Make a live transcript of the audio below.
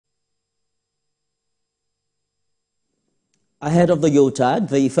Ahead of the Yuletide,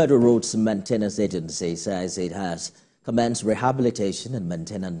 the Federal Roads Maintenance Agency says it has commenced rehabilitation and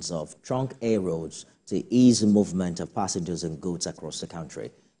maintenance of trunk A roads to ease movement of passengers and goods across the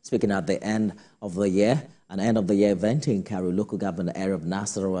country. Speaking at the end of the year, an end-of-the-year event in Karu, local government area of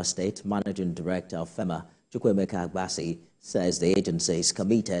Nasarawa State, Managing Director of FERMA, Chukwuemeka Agbasi, says the agency is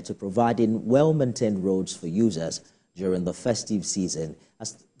committed to providing well-maintained roads for users during the festive season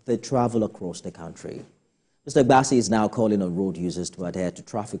as they travel across the country. Mr. Agbasi is now calling on road users to adhere to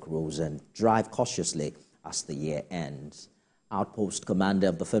traffic rules and drive cautiously as the year ends. Outpost Commander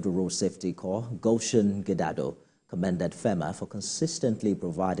of the Federal Road Safety Corps, Goshen Gedado, commended FERMA for consistently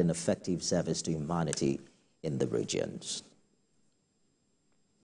providing effective service to humanity in the regions.